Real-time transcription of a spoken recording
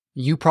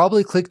You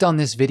probably clicked on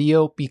this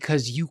video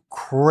because you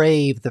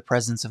crave the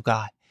presence of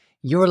God.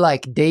 You're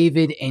like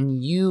David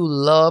and you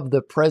love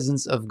the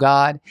presence of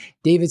God.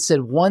 David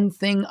said, "One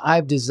thing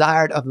I've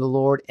desired of the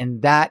Lord,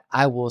 and that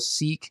I will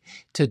seek,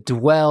 to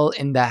dwell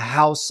in the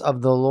house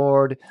of the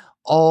Lord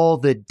all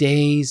the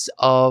days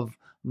of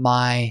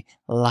my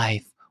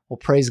life." Well,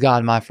 praise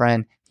God, my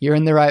friend. You're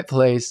in the right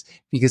place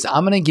because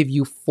I'm going to give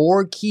you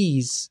 4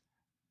 keys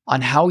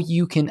on how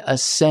you can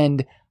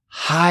ascend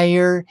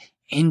higher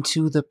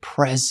into the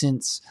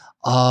presence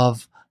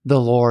of the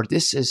Lord.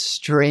 This is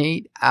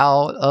straight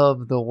out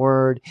of the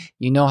Word.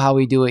 You know how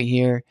we do it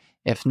here.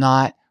 If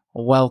not,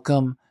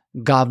 welcome.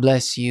 God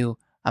bless you.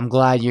 I'm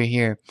glad you're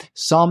here.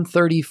 Psalm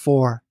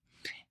 34,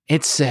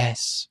 it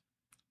says,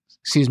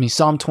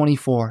 Psalm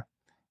 24,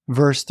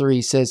 verse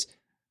 3 says,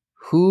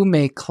 "Who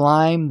may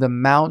climb the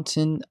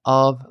mountain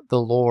of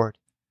the Lord?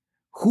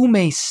 Who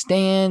may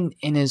stand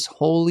in his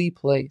holy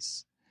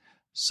place?"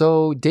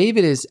 So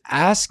David is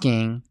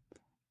asking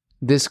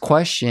this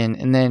question,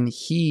 and then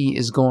he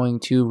is going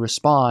to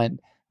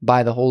respond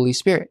by the Holy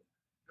Spirit.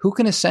 Who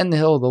can ascend the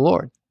hill of the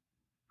Lord?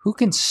 Who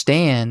can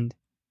stand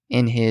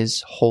in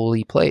his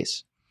holy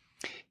place?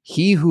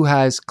 He who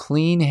has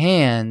clean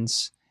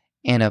hands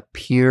and a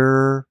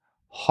pure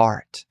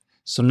heart.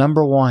 So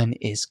number 1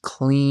 is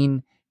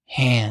clean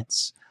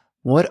hands.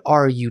 What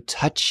are you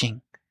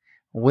touching?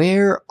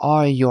 Where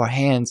are your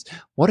hands?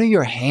 What are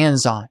your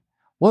hands on?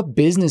 What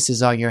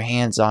businesses are your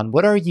hands on?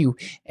 What are you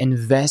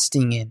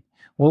investing in?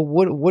 Well,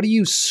 what are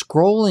you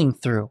scrolling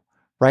through,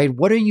 right?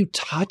 What are you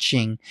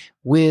touching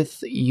with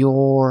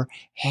your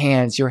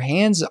hands? Your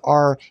hands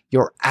are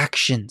your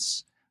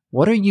actions.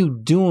 What are you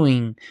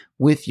doing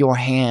with your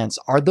hands?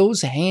 Are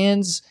those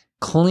hands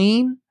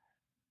clean?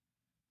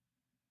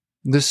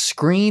 The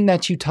screen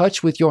that you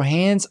touch with your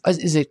hands,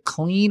 is it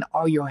clean?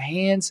 Are your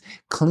hands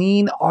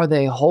clean? Are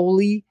they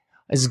holy?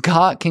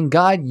 Can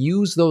God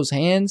use those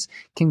hands?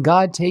 Can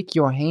God take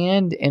your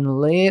hand and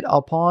lay it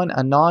upon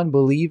a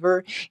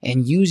non-believer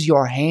and use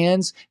your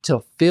hands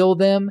to fill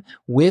them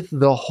with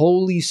the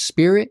Holy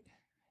Spirit?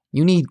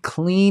 You need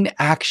clean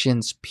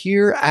actions.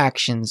 Pure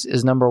actions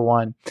is number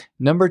 1.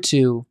 Number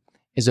 2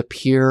 is a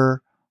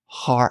pure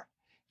heart.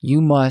 You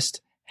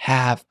must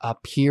have a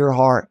pure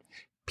heart.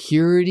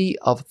 Purity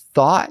of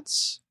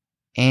thoughts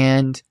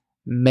and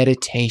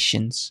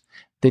meditations.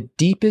 The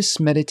deepest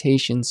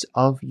meditations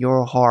of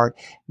your heart,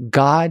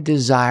 God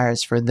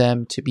desires for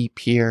them to be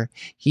pure.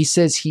 He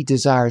says he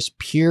desires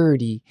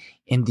purity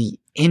in the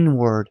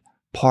inward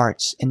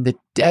parts, in the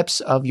depths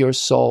of your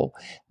soul.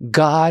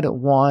 God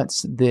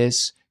wants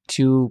this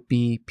to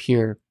be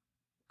pure.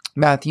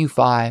 Matthew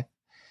 5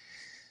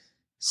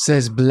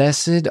 says,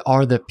 "Blessed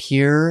are the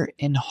pure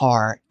in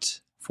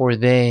heart, for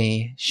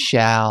they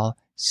shall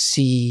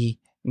see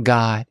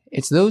God."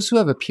 It's those who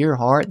have a pure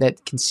heart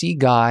that can see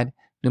God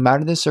no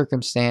matter the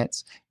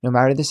circumstance, no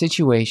matter the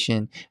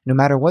situation, no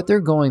matter what they're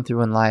going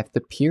through in life.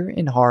 The pure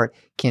in heart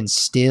can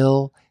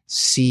still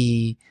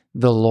see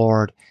the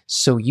Lord.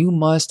 So you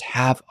must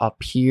have a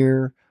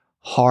pure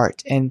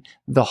heart. And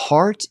the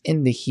heart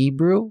in the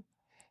Hebrew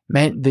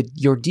meant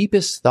your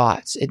deepest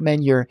thoughts. It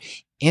meant your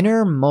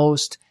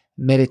innermost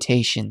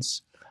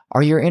meditations.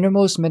 Are your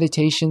innermost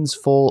meditations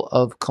full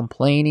of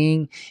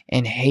complaining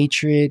and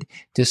hatred,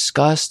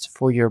 disgust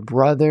for your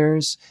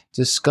brothers,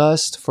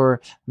 disgust for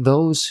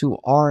those who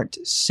aren't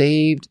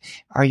saved?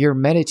 Are your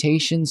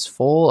meditations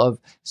full of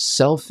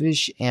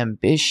selfish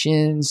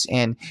ambitions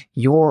and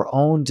your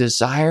own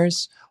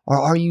desires?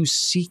 Or are you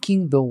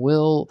seeking the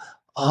will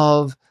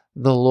of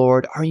the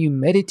Lord? Are you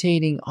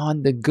meditating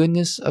on the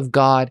goodness of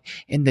God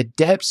in the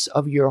depths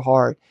of your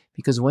heart?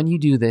 Because when you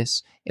do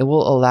this, it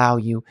will allow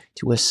you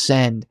to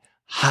ascend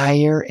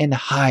higher and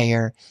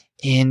higher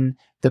in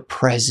the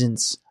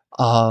presence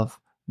of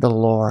the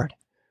Lord.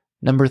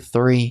 Number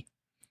 3,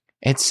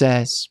 it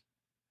says,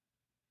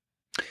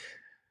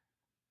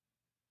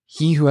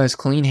 "He who has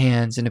clean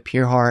hands and a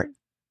pure heart,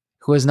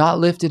 who has not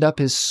lifted up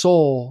his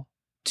soul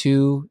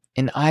to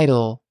an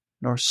idol,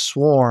 nor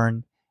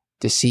sworn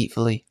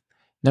deceitfully."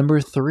 Number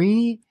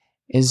 3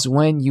 is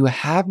when you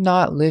have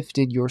not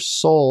lifted your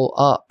soul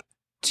up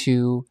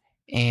to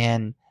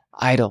an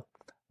idol.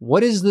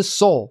 What is the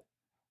soul?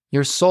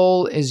 Your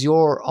soul is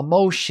your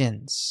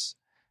emotions.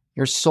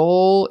 Your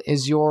soul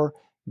is your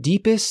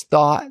deepest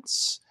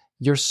thoughts.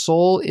 Your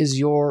soul is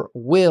your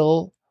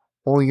will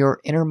or your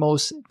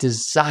innermost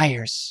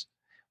desires.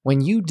 When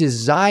you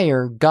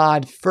desire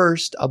God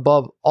first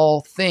above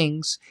all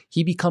things,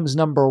 he becomes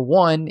number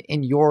 1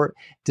 in your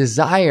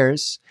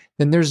desires,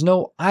 then there's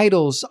no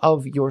idols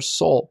of your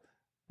soul.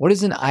 What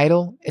is an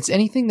idol? It's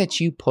anything that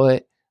you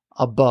put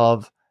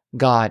above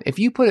God. If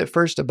you put it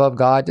first above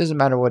God, doesn't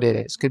matter what it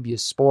is. Could be a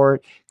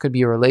sport, could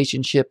be a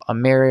relationship, a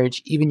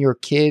marriage, even your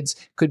kids,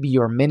 could be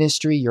your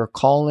ministry, your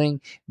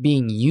calling,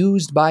 being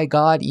used by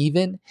God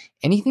even.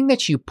 Anything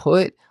that you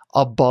put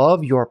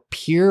above your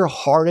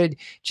pure-hearted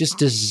just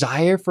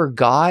desire for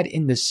God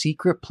in the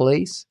secret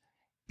place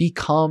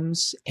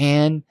becomes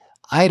an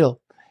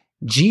idol.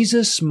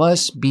 Jesus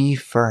must be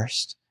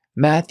first.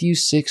 Matthew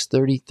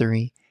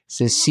 6:33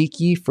 says, seek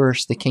ye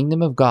first the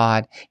kingdom of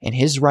God and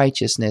his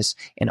righteousness,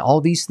 and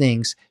all these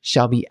things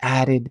shall be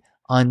added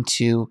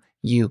unto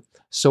you.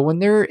 So when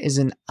there is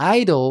an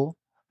idol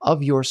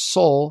of your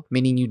soul,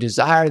 meaning you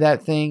desire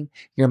that thing,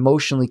 you're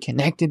emotionally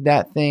connected to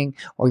that thing,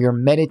 or you're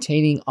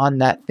meditating on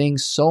that thing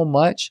so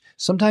much,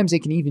 sometimes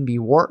it can even be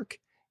work.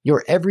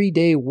 Your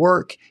everyday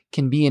work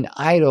can be an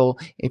idol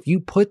if you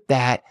put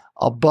that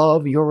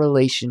above your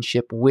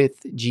relationship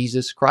with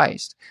Jesus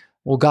Christ.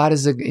 Well, God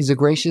is a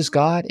gracious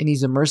God, and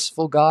he's a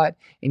merciful God,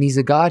 and he's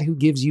a God who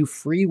gives you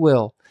free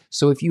will.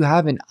 So if you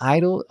have an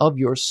idol of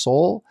your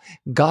soul,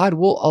 God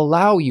will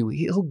allow you.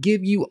 He'll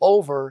give you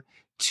over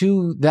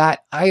to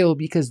that idol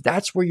because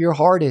that's where your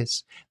heart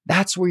is.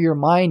 That's where your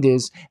mind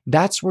is.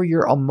 That's where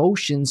your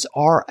emotions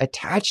are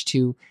attached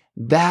to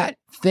that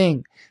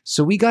thing.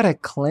 So we got to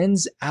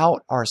cleanse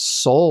out our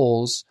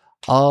souls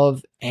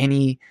of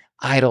any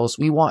idols.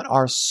 We want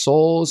our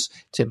souls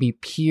to be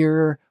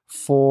pure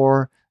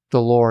for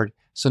the Lord.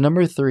 So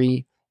number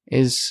 3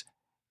 is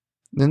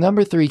the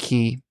number 3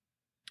 key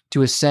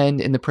to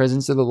ascend in the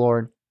presence of the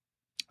Lord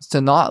is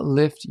to not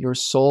lift your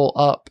soul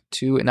up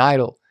to an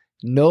idol.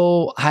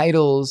 No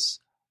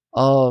idols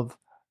of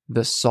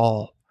the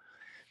soul.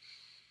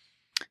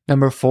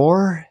 Number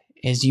 4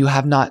 is you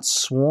have not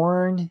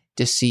sworn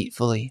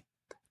deceitfully.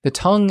 The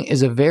tongue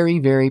is a very,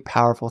 very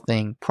powerful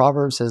thing.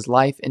 Proverbs says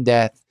life and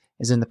death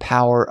is in the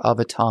power of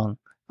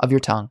your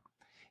tongue.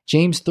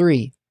 James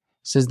 3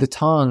 says the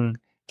tongue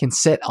can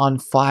set on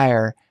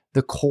fire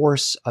the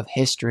course of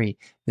history.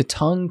 The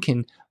tongue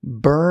can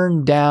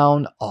burn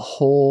down a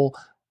whole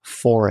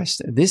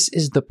forest. This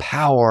is the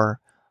power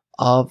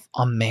of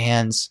a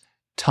man's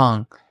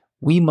tongue.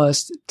 We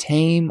must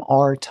tame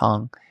our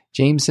tongue.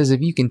 James says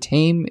if you can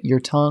tame your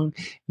tongue,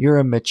 you're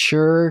a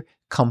mature,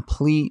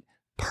 complete,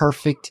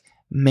 perfect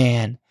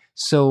man.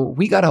 So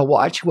we got to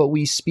watch what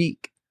we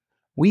speak.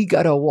 We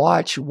got to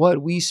watch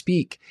what we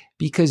speak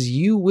because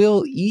you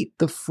will eat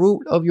the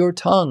fruit of your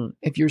tongue.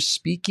 If you're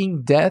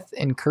speaking death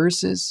and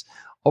curses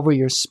over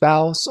your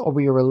spouse, over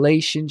your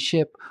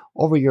relationship,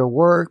 over your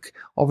work,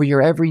 over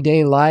your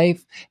everyday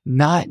life,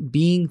 not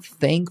being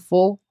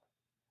thankful.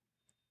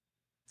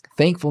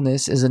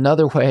 Thankfulness is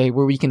another way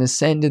where we can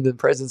ascend into the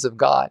presence of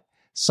God.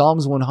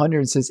 Psalms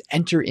 100 says,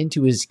 enter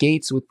into his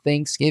gates with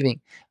thanksgiving.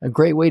 A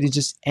great way to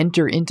just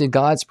enter into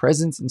God's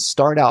presence and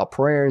start out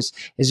prayers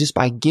is just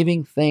by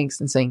giving thanks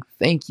and saying,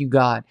 thank you,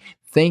 God.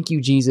 Thank you,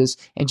 Jesus.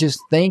 And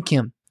just thank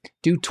him.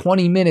 Do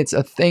 20 minutes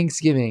of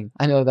thanksgiving.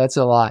 I know that's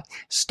a lot.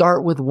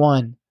 Start with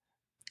 1.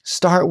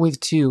 Start with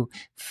 2.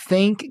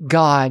 Thank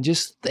God.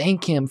 Just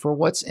thank him for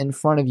what's in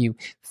front of you.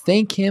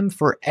 Thank him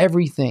for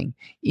everything,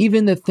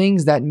 even the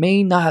things that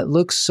may not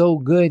look so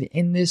good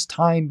in this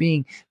time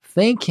being.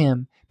 Thank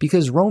him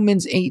because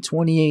Romans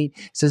 8:28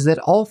 says that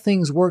all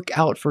things work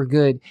out for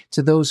good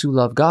to those who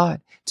love God,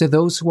 to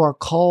those who are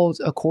called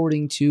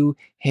according to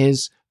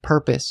his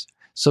purpose.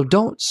 So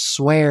don't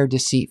swear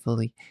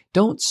deceitfully.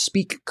 Don't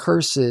speak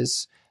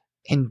curses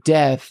and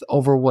death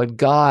over what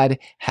God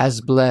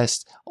has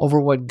blessed, over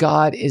what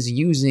God is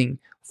using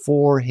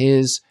for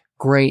his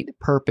great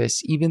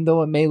purpose. Even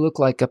though it may look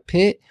like a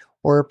pit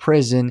or a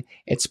prison,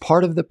 it's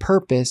part of the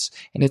purpose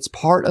and it's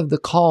part of the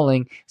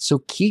calling. So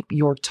keep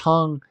your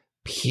tongue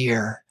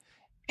pure.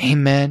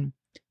 Amen.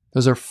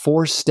 Those are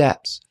 4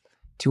 steps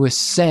to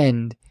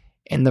ascend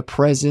in the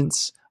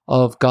presence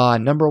of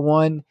God. Number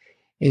 1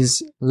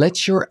 is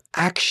let your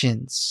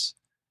actions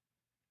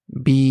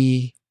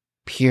be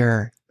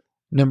pure.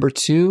 Number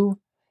 2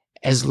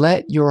 is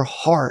let your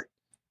heart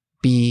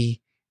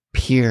be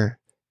pure.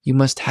 You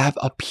must have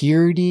a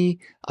purity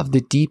of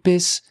the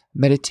deepest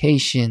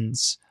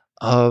meditations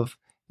of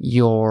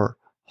your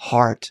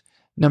heart.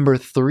 Number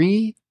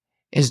 3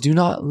 is do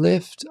not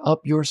lift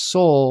up your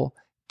soul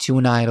to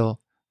an idol.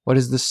 What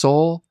is the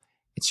soul?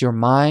 It's your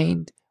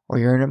mind or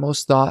your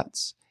innermost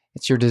thoughts.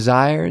 It's your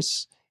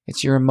desires.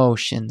 It's your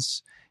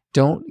emotions.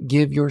 Don't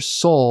give your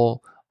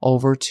soul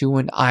over to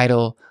an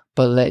idol,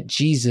 but let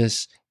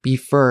Jesus be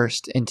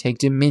first and take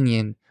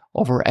dominion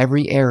over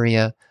every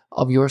area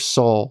of your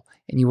soul,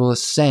 and you will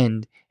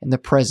ascend in the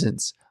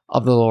presence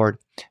of the Lord.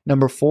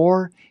 Number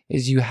 4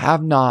 is you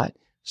have not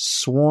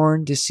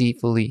sworn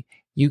deceitfully.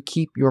 You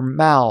keep your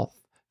mouth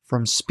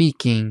from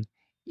speaking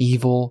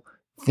evil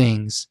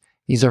things.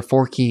 These are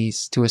 4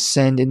 keys to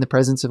ascend in the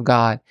presence of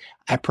God.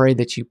 I pray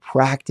that you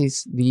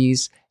practice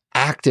these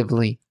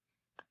actively.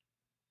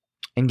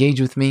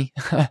 Engage with me.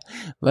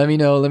 Let me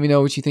know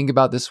what you think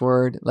about this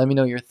word. Let me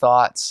know your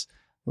thoughts.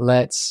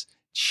 Let's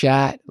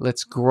chat.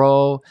 Let's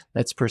grow.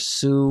 Let's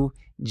pursue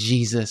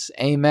Jesus.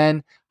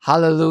 Amen.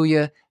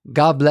 Hallelujah.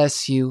 God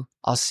bless you.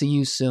 I'll see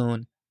you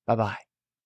soon. Bye-bye.